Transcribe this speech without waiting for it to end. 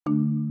There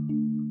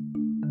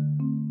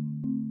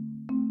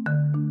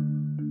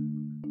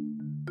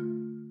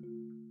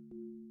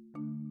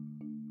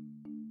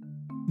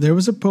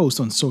was a post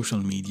on social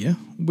media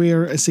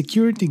where a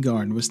security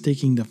guard was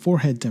taking the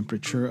forehead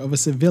temperature of a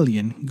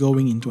civilian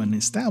going into an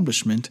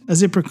establishment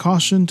as a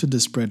precaution to the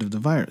spread of the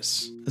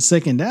virus. A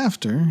second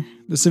after,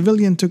 the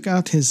civilian took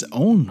out his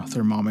own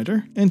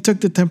thermometer and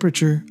took the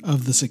temperature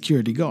of the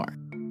security guard.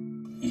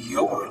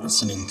 You're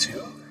listening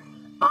to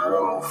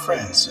Earl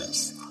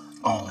Francis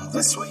on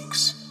this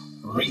week's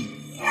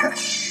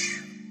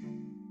Rehash.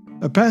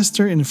 A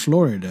pastor in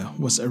Florida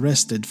was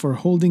arrested for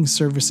holding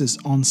services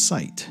on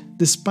site,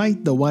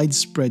 despite the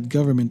widespread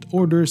government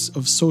orders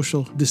of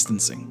social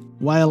distancing.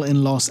 While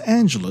in Los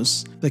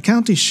Angeles, the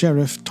county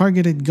sheriff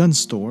targeted gun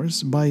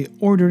stores by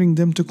ordering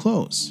them to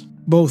close.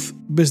 Both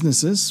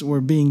businesses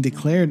were being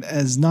declared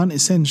as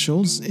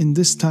non-essentials in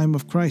this time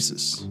of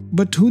crisis.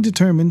 But who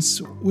determines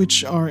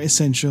which are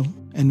essential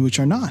and which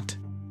are not?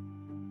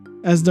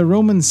 As the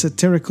Roman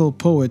satirical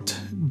poet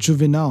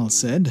Juvenal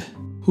said,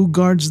 "Who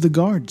guards the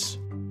guards?"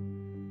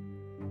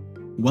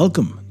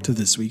 Welcome to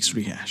this week's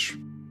Rehash.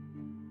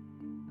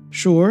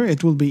 Sure,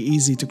 it will be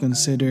easy to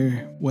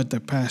consider what the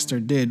pastor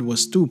did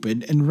was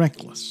stupid and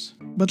reckless.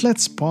 But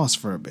let's pause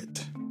for a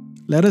bit.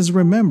 Let us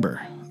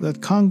remember that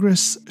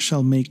Congress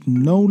shall make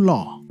no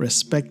law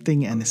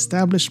respecting an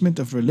establishment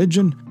of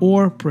religion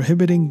or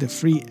prohibiting the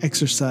free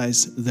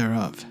exercise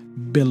thereof.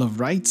 Bill of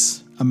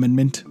Rights,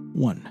 Amendment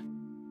 1.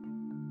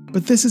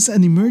 But this is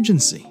an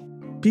emergency.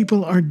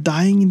 People are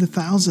dying in the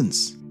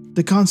thousands.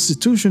 The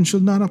Constitution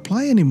should not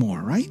apply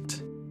anymore, right?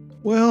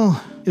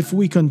 Well, if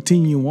we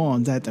continue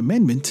on that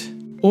amendment,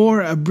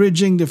 or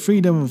abridging the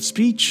freedom of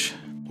speech,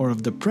 or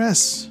of the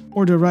press,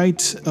 or the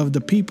right of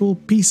the people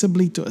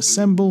peaceably to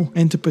assemble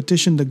and to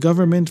petition the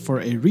government for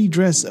a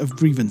redress of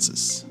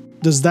grievances,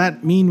 does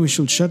that mean we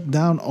should shut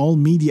down all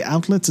media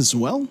outlets as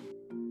well?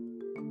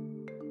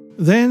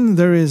 Then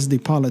there is the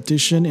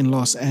politician in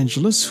Los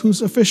Angeles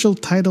whose official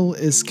title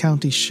is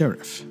county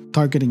sheriff,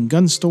 targeting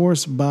gun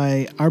stores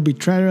by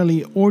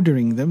arbitrarily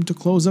ordering them to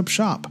close up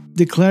shop,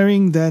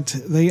 declaring that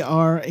they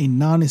are a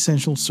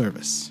non-essential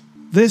service.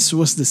 This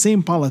was the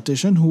same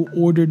politician who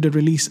ordered the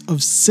release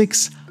of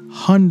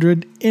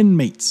 600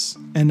 inmates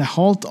and a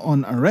halt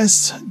on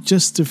arrests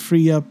just to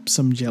free up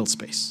some jail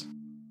space.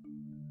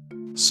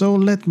 So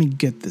let me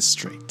get this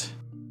straight.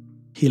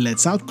 He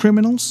lets out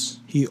criminals,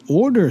 he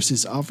orders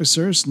his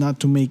officers not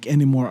to make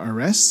any more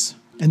arrests,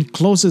 and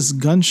closes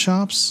gun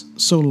shops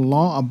so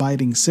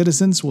law-abiding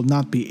citizens will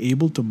not be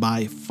able to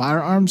buy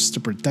firearms to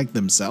protect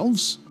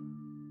themselves?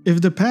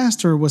 If the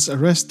pastor was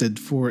arrested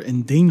for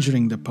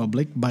endangering the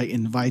public by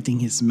inviting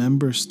his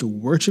members to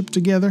worship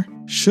together,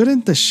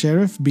 shouldn't the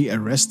sheriff be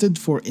arrested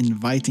for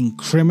inviting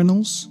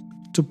criminals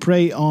to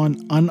prey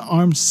on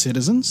unarmed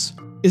citizens?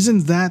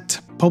 Isn't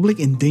that public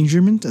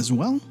endangerment as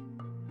well?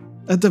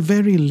 At the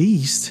very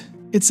least,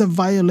 it's a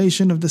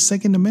violation of the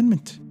Second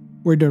Amendment,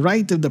 where the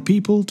right of the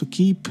people to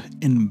keep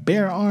and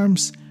bear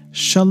arms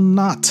shall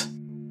not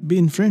be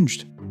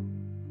infringed.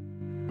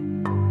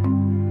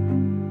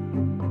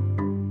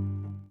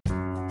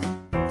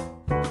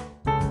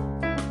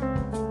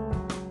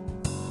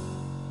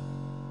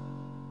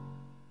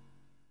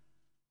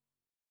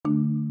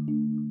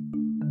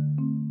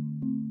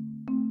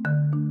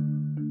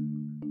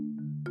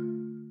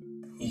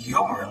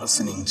 You're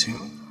listening to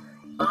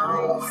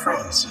Earl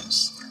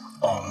Francis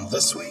on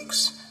this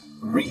week's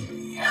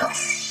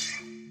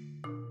Rehash.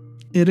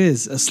 It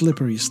is a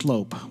slippery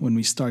slope when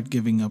we start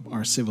giving up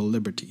our civil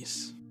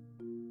liberties.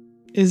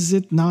 Is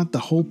it not the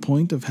whole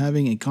point of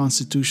having a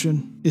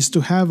constitution is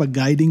to have a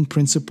guiding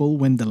principle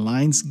when the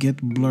lines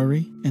get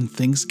blurry and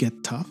things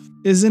get tough?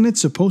 Isn't it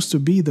supposed to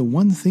be the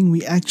one thing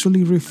we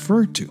actually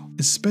refer to,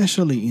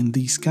 especially in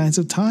these kinds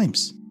of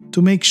times,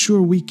 to make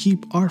sure we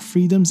keep our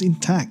freedoms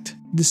intact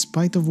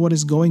despite of what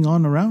is going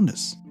on around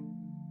us?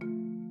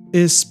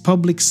 Is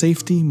public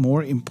safety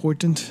more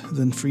important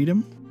than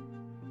freedom?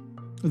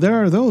 There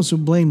are those who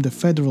blame the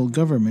federal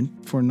government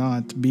for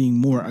not being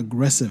more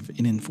aggressive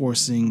in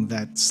enforcing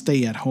that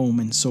stay-at-home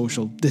and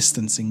social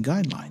distancing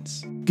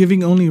guidelines,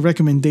 giving only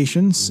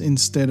recommendations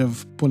instead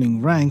of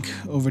pulling rank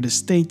over the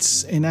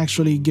states and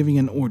actually giving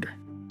an order.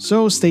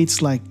 So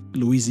states like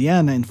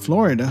Louisiana and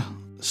Florida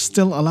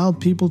still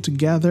allowed people to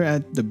gather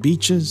at the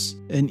beaches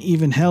and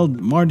even held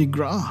Mardi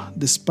Gras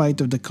despite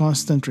of the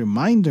constant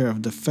reminder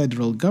of the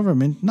federal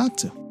government not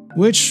to,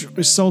 which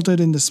resulted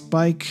in the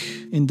spike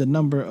in the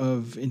number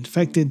of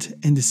infected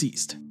and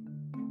deceased.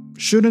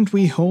 Shouldn't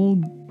we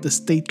hold the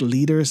state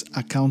leaders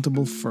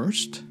accountable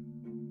first?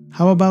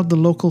 How about the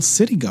local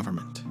city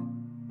government?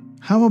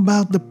 How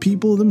about the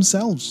people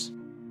themselves?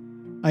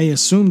 I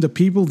assume the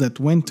people that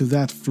went to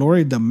that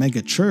Florida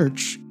mega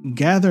church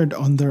gathered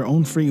on their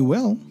own free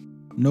will.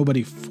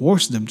 Nobody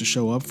forced them to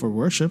show up for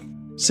worship.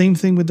 Same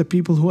thing with the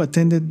people who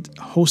attended,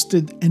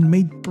 hosted, and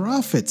made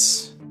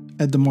profits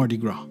at the Mardi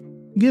Gras.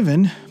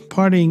 Given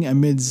partying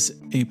amidst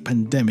a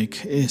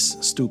pandemic is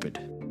stupid,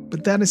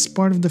 but that is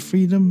part of the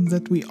freedom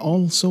that we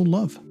all so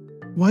love.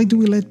 Why do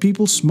we let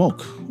people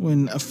smoke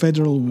when a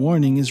federal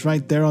warning is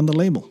right there on the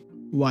label?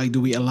 Why do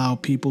we allow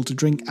people to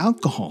drink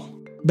alcohol?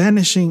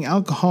 Banishing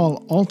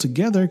alcohol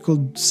altogether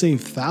could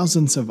save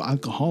thousands of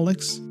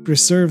alcoholics,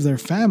 preserve their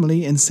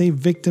family, and save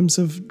victims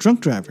of drunk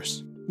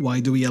drivers. Why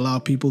do we allow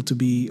people to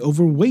be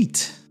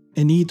overweight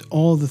and eat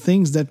all the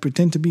things that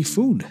pretend to be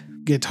food,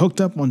 get hooked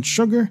up on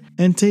sugar,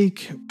 and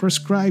take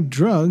prescribed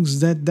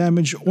drugs that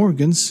damage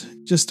organs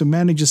just to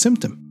manage a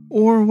symptom?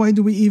 Or why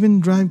do we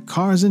even drive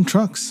cars and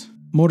trucks?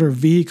 Motor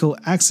vehicle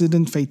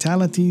accident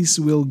fatalities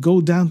will go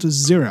down to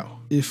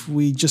zero if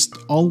we just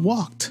all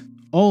walked.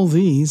 All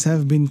these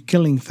have been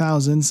killing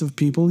thousands of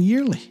people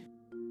yearly.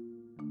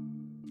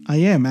 I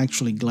am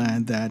actually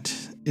glad that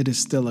it is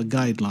still a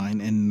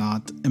guideline and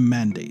not a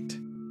mandate,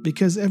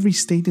 because every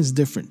state is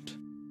different.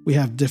 We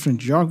have different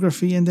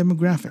geography and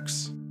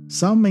demographics.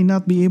 Some may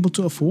not be able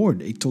to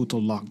afford a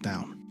total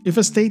lockdown. If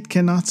a state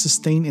cannot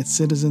sustain its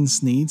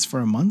citizens' needs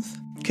for a month,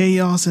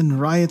 chaos and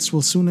riots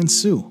will soon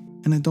ensue,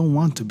 and I don't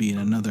want to be in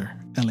another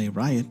LA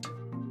riot.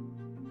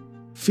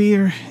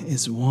 Fear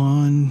is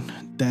one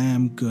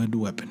damn good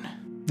weapon.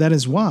 That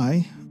is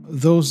why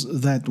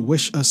those that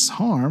wish us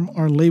harm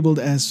are labeled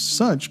as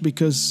such,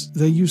 because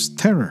they use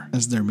terror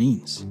as their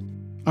means.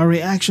 Our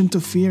reaction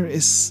to fear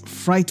is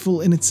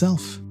frightful in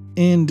itself,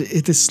 and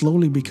it is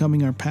slowly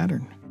becoming our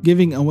pattern,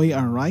 giving away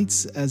our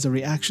rights as a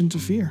reaction to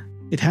fear.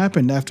 It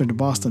happened after the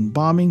Boston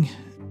bombing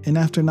and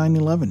after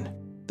 9/11.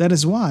 That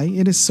is why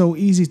it is so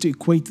easy to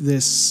equate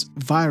this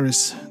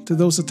virus to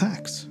those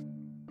attacks.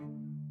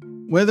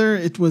 Whether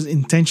it was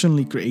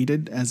intentionally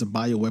created as a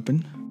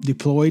bioweapon,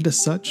 deployed as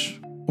such,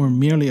 or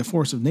merely a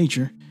force of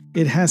nature,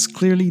 it has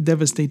clearly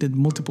devastated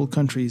multiple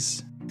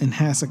countries and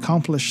has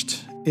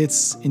accomplished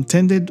its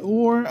intended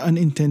or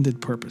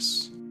unintended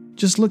purpose.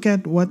 Just look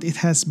at what it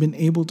has been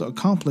able to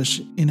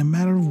accomplish in a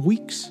matter of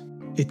weeks.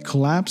 It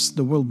collapsed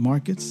the world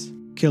markets,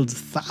 killed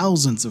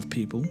thousands of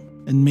people,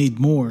 and made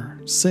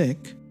more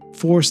sick,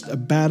 forced a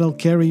battle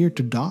carrier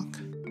to dock,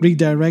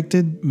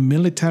 redirected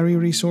military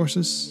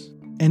resources,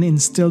 and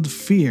instilled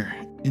fear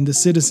in the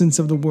citizens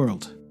of the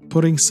world,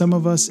 putting some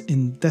of us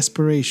in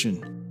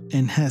desperation,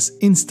 and has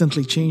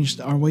instantly changed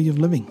our way of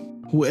living.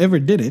 Whoever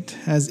did it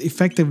has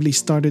effectively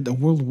started a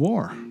world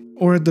war,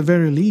 or at the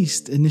very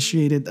least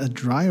initiated a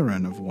dry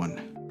run of one,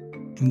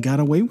 and got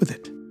away with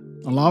it,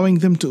 allowing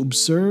them to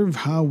observe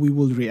how we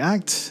will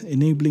react,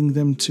 enabling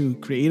them to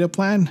create a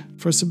plan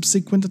for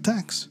subsequent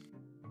attacks.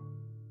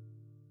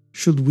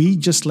 Should we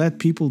just let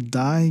people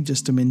die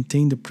just to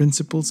maintain the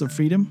principles of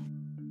freedom?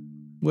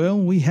 Well,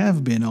 we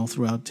have been all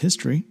throughout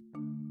history.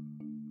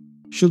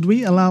 Should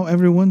we allow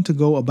everyone to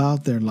go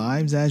about their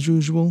lives as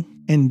usual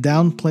and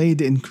downplay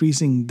the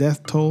increasing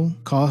death toll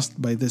caused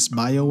by this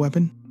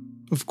bioweapon?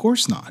 Of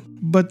course not.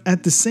 But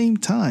at the same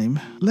time,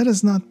 let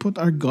us not put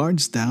our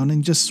guards down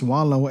and just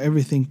swallow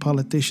everything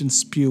politicians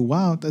spew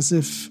out as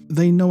if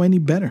they know any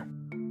better.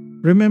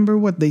 Remember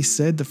what they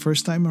said the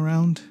first time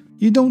around?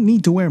 You don't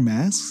need to wear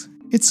masks.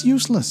 It's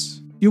useless.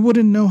 You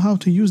wouldn't know how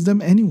to use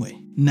them anyway.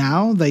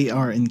 Now they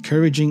are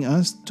encouraging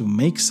us to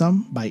make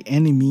some by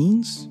any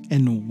means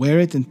and wear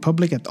it in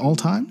public at all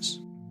times.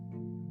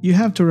 You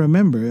have to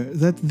remember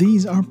that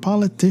these are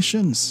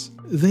politicians.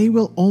 They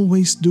will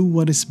always do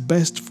what is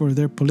best for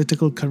their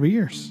political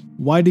careers.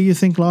 Why do you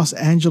think Los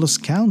Angeles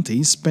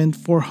County spent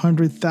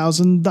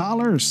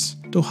 $400,000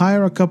 to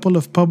hire a couple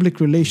of public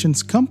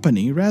relations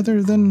company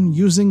rather than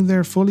using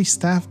their fully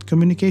staffed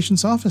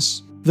communications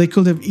office? They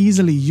could have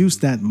easily used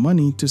that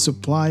money to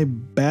supply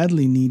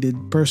badly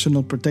needed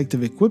personal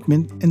protective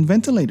equipment and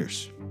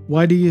ventilators.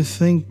 Why do you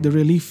think the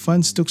relief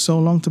funds took so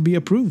long to be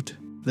approved?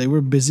 They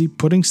were busy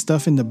putting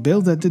stuff in the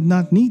bill that did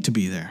not need to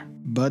be there.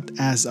 But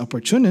as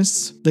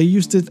opportunists, they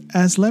used it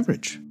as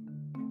leverage.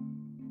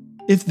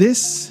 If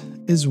this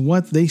is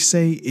what they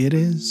say it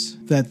is,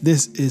 that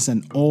this is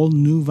an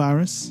all-new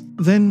virus,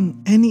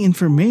 then any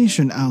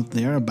information out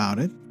there about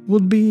it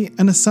would be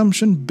an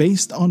assumption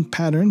based on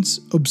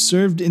patterns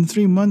observed in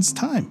 3 months'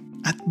 time,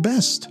 at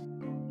best.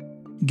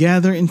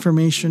 Gather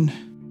information,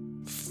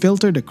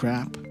 filter the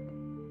crap,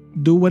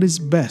 do what is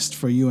best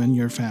for you and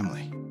your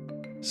family.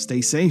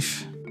 Stay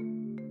safe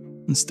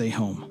and stay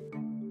home.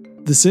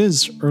 This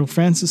is Earl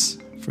Francis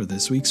for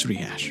this week's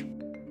Rehash.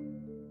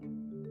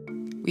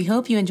 We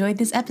hope you enjoyed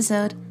this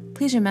episode.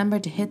 Please remember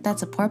to hit that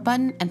support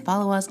button and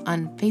follow us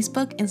on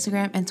Facebook,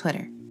 Instagram, and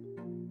Twitter.